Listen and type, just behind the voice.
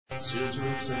至尊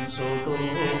神手够帕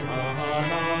拉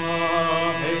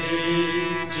嘿，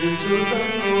至尊神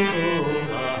手够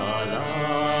帕拉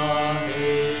嘿，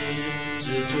至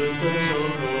尊神手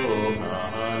够帕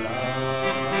拉，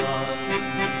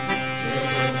至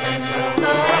尊神手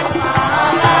够帕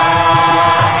拉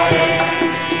嘿，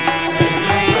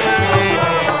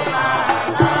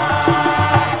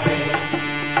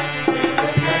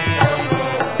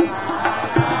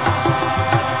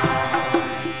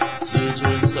至尊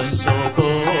神手够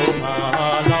帕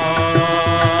拉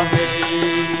嘿，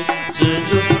至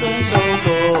尊神手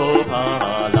够帕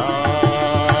拉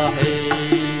嘿，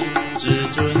至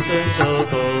尊神手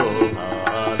够帕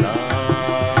拉，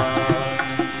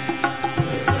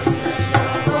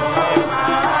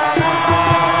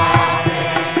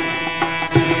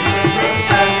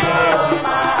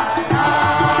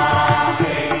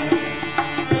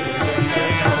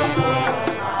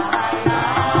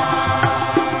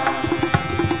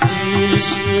你是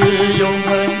永恒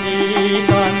的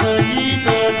站在你的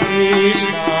对象，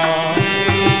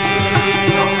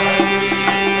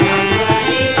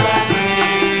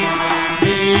你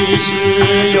是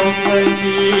永恒的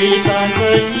站在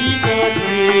你的对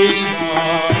象，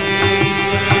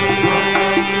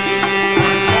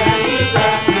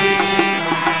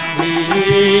你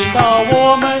引导我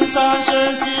们战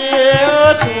胜邪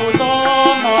恶主障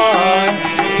碍，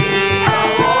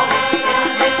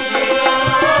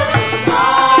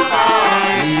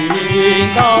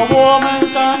引导我们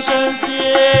战胜邪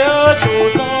恶主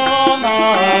障碍，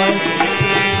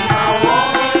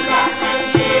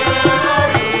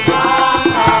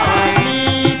你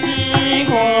净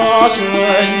化神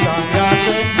张扬真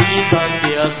理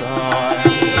3.3，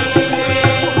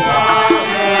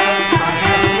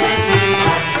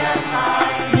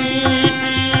你净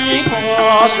化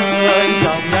神张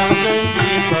扬真理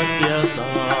3.3。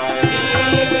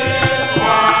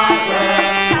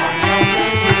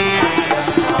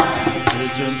至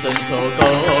尊神手够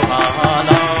帕拉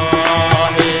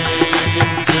嘿，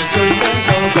至尊神手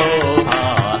够帕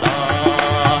拉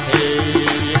嘿，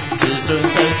至尊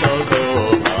神手够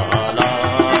帕拉，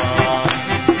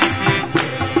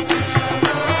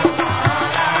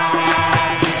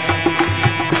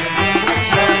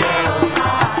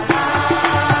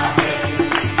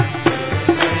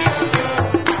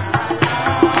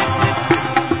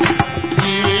你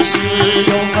是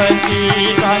永恒的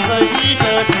站在你的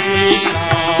对象，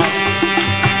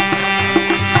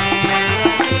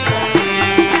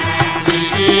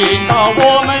引导我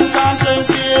们战胜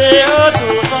邪恶主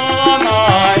障碍，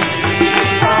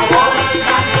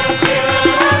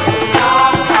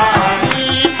你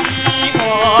净化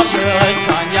神赞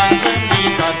扬真理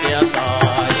3.3，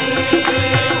你净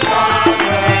化神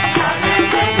赞扬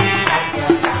真理3.3。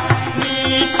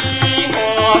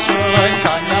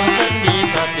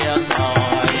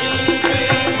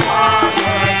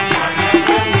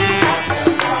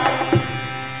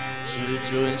至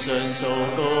尊神手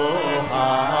够帕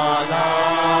拉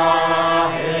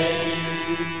嘿，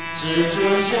至尊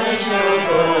神手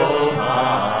够帕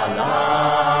拉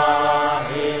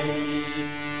嘿，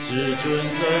至尊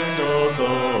神手够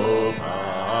帕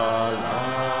拉。